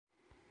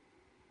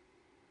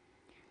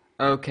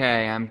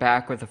Okay, I'm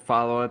back with a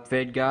follow-up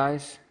vid,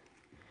 guys.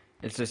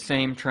 It's the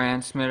same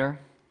transmitter,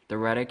 the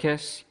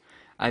Retekess.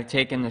 I've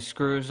taken the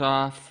screws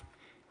off.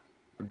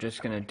 We're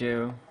just gonna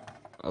do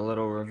a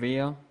little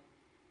reveal.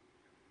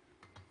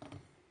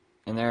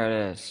 And there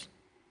it is.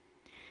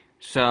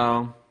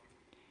 So,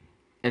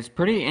 it's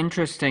pretty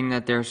interesting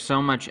that there's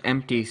so much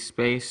empty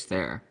space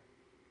there,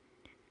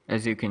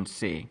 as you can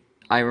see.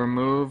 I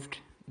removed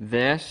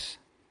this.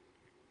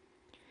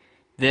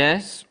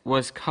 This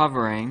was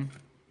covering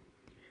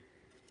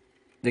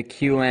the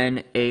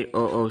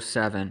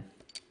QN8007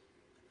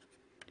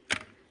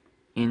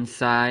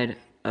 inside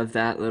of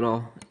that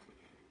little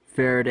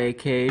Faraday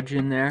cage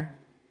in there.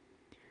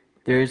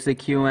 There's the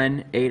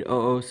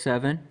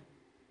QN8007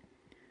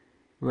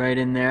 right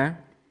in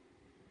there.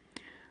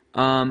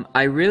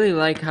 I really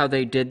like how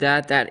they did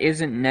that. That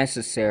isn't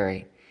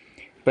necessary,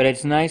 but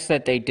it's nice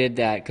that they did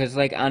that, because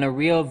like on a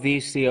real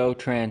VCO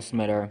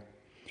transmitter,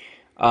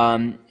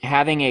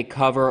 having a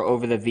cover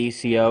over the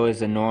VCO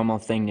is a normal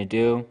thing to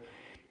do,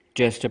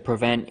 just to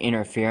prevent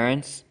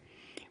interference.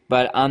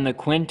 But on the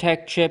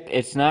Quintec chip,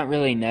 it's not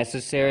really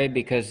necessary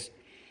because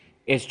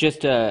it's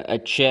just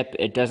a chip.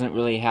 It doesn't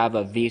really have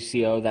a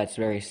VCO that's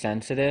very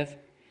sensitive.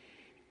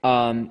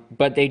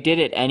 But they did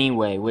it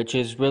anyway, which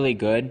is really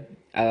good.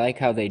 I like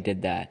how they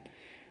did that.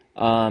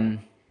 You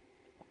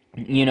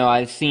know,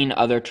 I've seen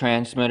other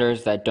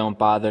transmitters that don't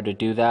bother to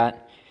do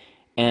that,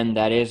 and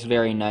that is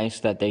very nice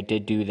that they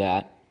did do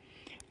that.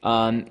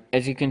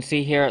 As you can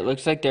see here, it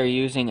looks like they're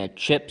using a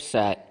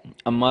chipset,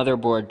 a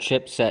motherboard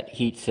chipset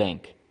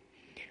heatsink.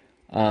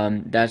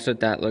 That's what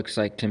that looks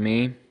like to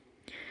me.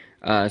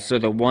 So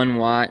the 1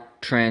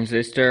 watt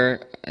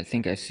transistor, I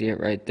think I see it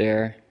right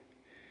there,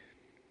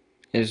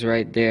 is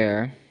right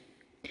there.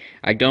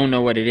 I don't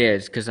know what it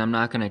is because I'm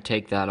not going to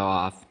take that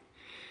off.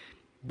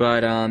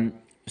 But,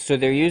 so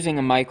they're using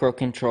a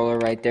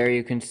microcontroller right there.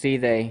 You can see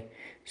they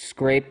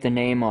scraped the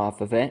name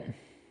off of it.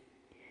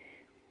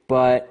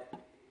 But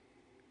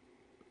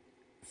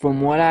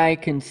from what I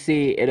can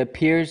see, it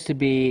appears to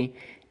be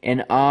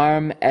an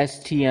ARM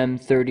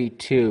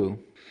STM32,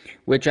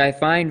 which I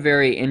find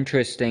very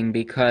interesting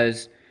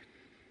because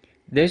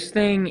this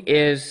thing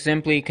is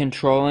simply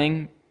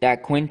controlling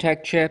that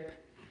Quintec chip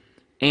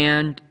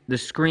and the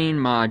screen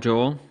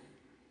module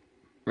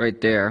right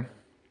there.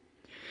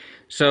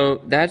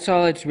 So that's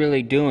all it's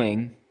really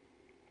doing.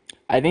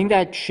 I think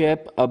that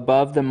chip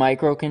above the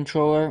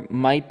microcontroller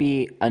might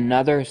be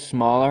another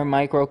smaller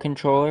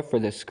microcontroller for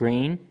the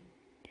screen,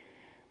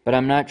 but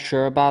I'm not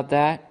sure about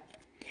that.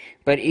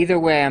 But either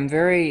way, I'm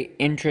very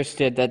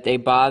interested that they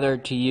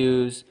bothered to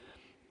use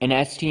an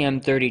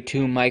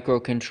STM32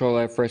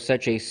 microcontroller for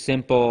such a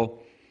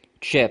simple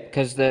chip,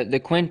 because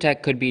the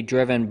Quintec could be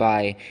driven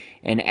by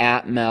an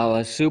Atmel,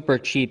 a super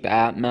cheap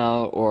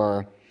Atmel,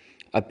 or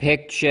a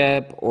PIC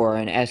chip, or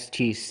an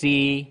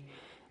STC.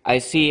 I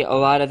see a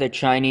lot of the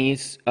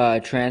Chinese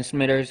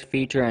transmitters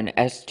feature an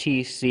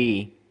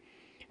STC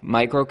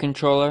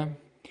microcontroller.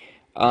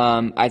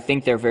 I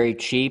think they're very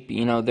cheap.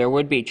 You know, there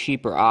would be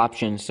cheaper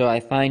options, so I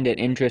find it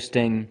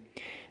interesting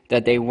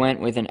that they went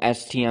with an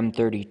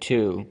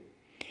STM32.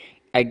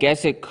 I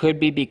guess it could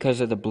be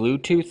because of the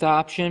Bluetooth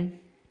option,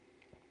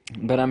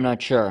 but I'm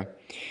not sure.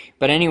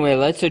 But anyway,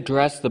 let's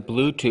address the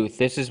Bluetooth.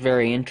 This is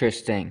very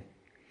interesting.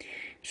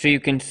 So you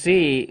can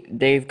see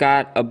they've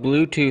got a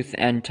Bluetooth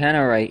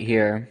antenna right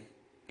here,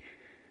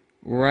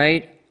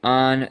 right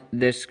on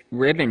this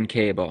ribbon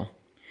cable,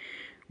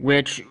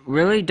 which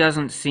really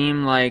doesn't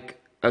seem like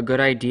a good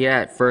idea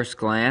at first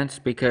glance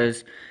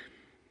because,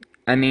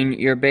 I mean,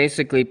 you're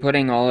basically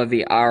putting all of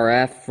the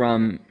RF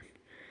from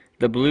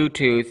the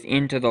Bluetooth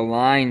into the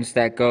lines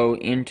that go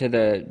into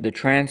the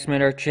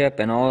transmitter chip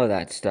and all of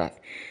that stuff,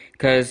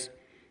 because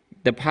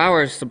the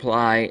power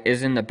supply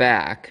is in the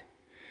back.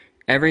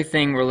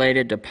 Everything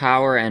related to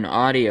power and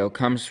audio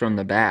comes from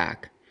the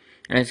back,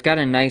 and it's got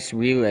a nice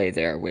relay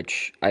there,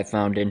 which I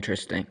found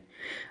interesting.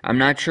 I'm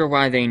not sure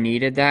why they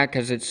needed that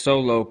because it's so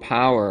low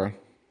power.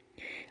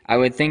 I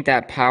would think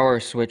that power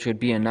switch would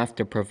be enough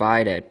to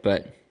provide it,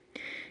 but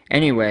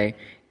anyway,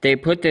 they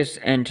put this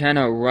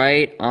antenna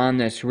right on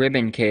this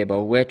ribbon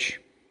cable, which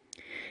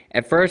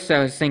at first I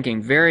was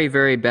thinking very,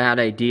 very bad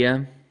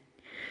idea,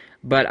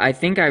 but I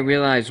think I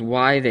realized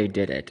why they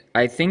did it.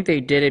 I think they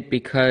did it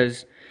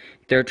because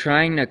they're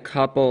trying to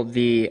couple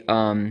the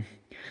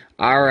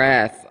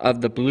RF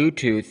of the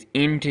Bluetooth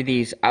into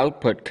these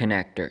output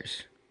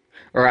connectors,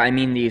 or I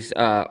mean these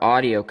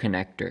audio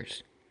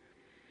connectors.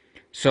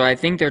 So I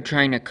think they're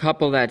trying to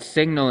couple that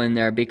signal in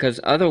there because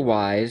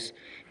otherwise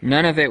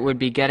none of it would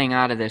be getting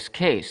out of this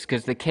case,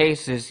 because the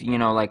case is, you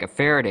know, like a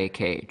Faraday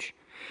cage.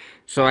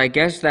 So I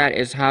guess that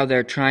is how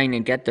they're trying to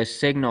get the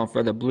signal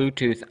for the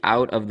Bluetooth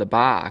out of the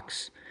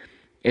box,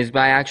 is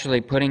by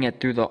actually putting it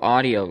through the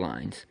audio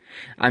lines.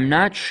 I'm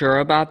not sure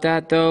about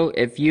that though.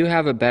 If you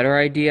have a better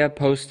idea,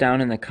 post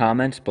down in the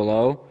comments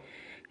below,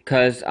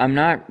 because I'm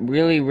not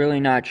really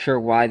not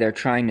sure why they're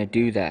trying to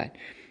do that,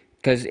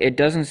 because it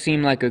doesn't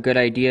seem like a good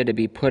idea to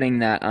be putting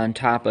that on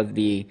top of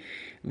the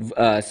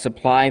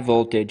supply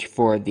voltage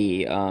for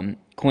the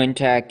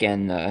Quintec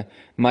and the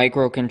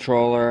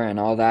microcontroller and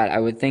all that, I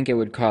would think it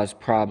would cause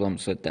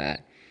problems with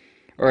that,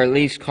 or at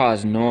least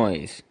cause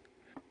noise.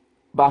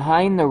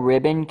 Behind the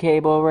ribbon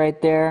cable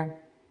right there,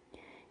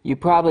 you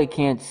probably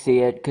can't see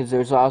it because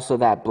there's also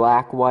that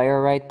black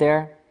wire right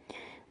there.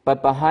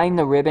 But behind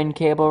the ribbon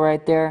cable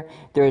right there,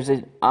 there's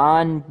an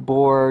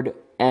onboard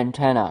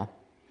antenna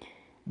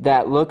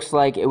that looks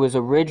like it was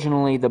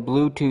originally the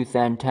Bluetooth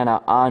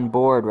antenna on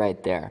board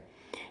right there.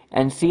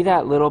 And see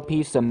that little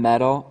piece of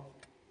metal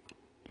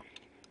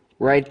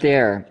right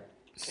there?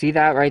 See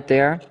that right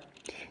there?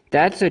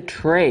 That's a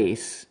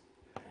trace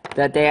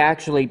that they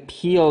actually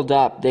peeled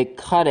up. They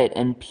cut it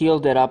and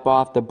peeled it up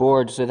off the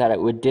board so that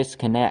it would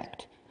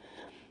disconnect.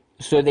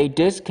 So they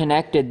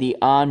disconnected the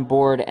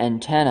onboard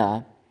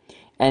antenna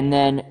and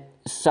then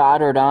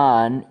soldered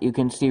on, you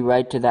can see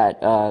right to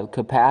that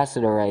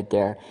capacitor right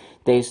there,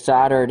 they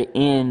soldered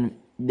in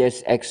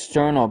this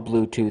external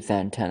Bluetooth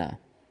antenna.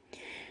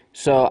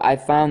 So I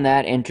found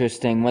that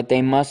interesting. What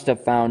they must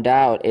have found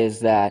out is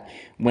that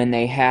when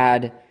they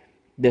had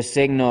the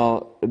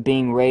signal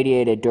being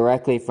radiated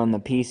directly from the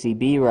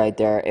PCB right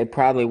there, it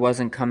probably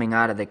wasn't coming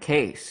out of the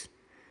case.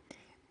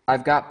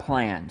 I've got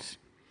plans.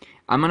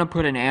 I'm going to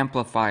put an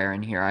amplifier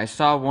in here. I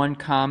saw one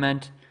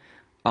comment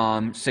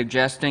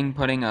suggesting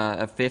putting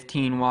a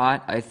 15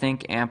 watt, I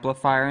think,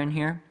 amplifier in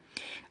here.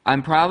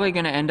 I'm probably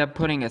going to end up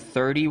putting a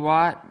 30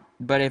 watt,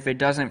 but if it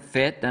doesn't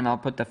fit, then I'll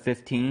put the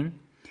 15.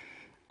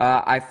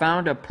 I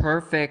found a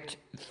perfect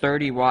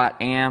 30 watt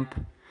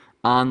amp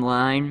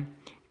online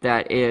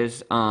that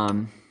is,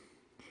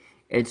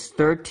 it's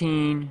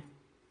 13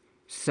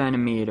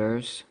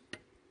 centimeters.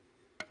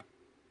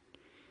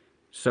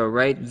 So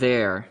right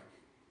there.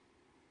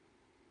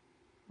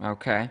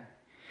 Okay.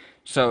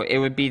 So it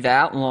would be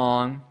that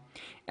long,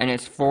 and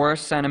it's 4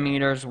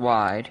 centimeters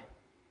wide.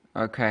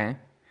 Okay.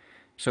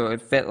 So it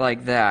would fit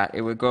like that.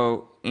 It would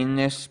go in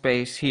this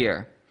space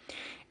here.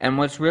 And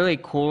what's really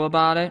cool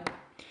about it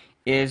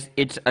is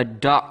it's a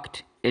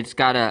duct. It's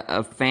got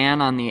a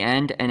fan on the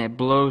end, and it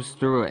blows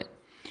through it.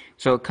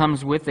 So it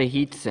comes with a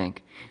heatsink.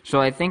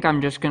 So I think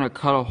I'm just going to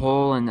cut a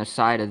hole in the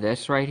side of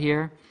this right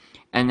here,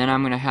 and then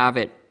I'm going to have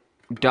it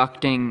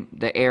ducting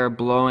the air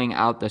blowing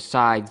out the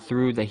side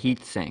through the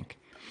heatsink.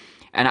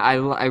 And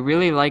I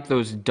really like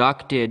those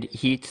ducted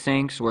heat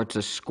sinks where it's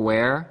a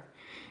square,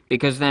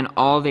 because then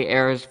all the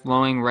air is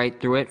flowing right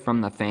through it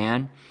from the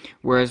fan.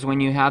 Whereas when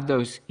you have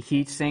those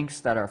heat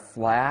sinks that are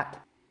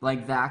flat,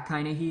 like that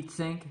kind of heat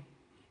sink,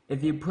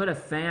 if you put a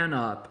fan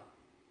up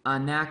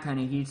on that kind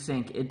of heat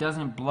sink, it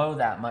doesn't blow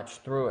that much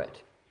through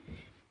it.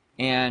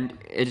 And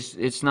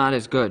it's not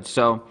as good.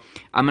 So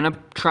I'm going to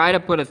try to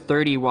put a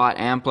 30 watt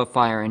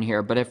amplifier in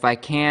here, but if I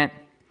can't,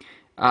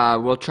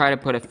 we'll try to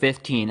put a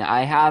 15.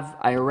 I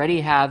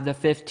already have the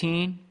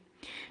 15,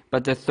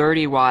 but the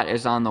 30 watt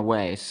is on the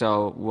way,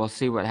 so we'll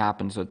see what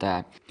happens with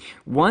that.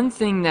 One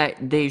thing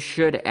that they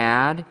should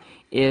add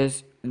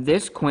is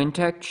this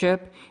Quintec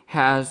chip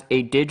has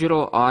a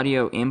digital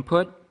audio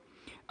input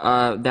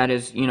that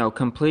is,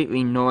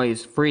 completely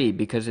noise free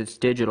because it's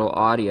digital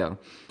audio.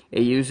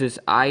 It uses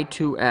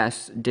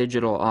I2S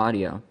digital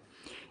audio,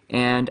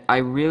 and I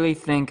really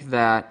think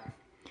that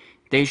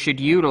they should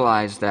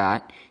utilize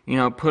that.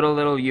 Put a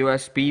little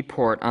USB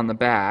port on the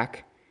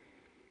back.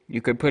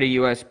 You could put a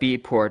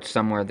USB port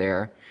somewhere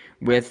there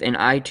with an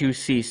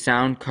I2C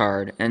sound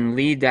card and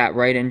lead that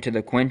right into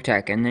the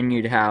Quintec, and then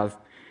you'd have,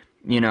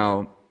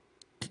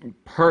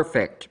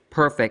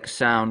 perfect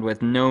sound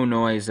with no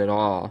noise at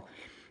all.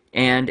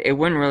 And it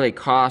wouldn't really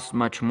cost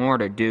much more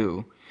to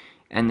do.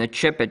 And the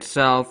chip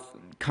itself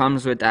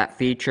comes with that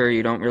feature.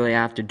 You don't really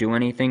have to do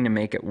anything to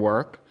make it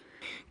work.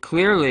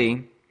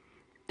 Clearly,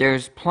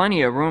 there's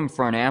plenty of room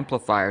for an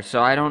amplifier,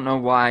 so I don't know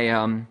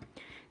why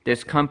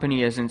this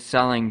company isn't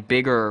selling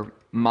bigger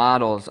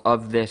models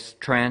of this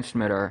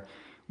transmitter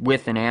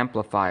with an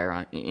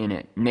amplifier in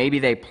it. Maybe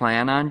they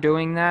plan on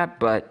doing that,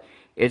 but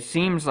it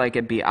seems like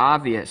it'd be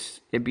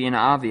obvious. It'd be an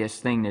obvious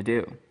thing to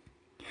do.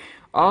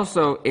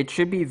 Also, it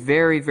should be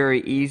very,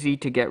 very easy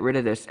to get rid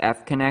of this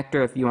F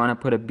connector if you want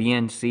to put a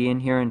BNC in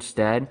here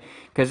instead,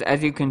 because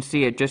as you can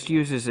see, it just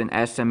uses an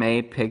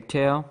SMA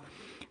pigtail.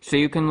 So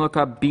you can look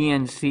up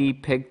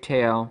BNC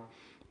pigtail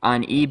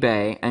on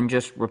eBay and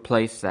just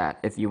replace that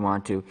if you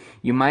want to.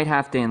 You might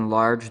have to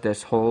enlarge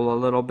this hole a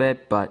little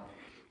bit, but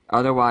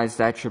otherwise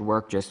that should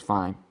work just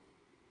fine.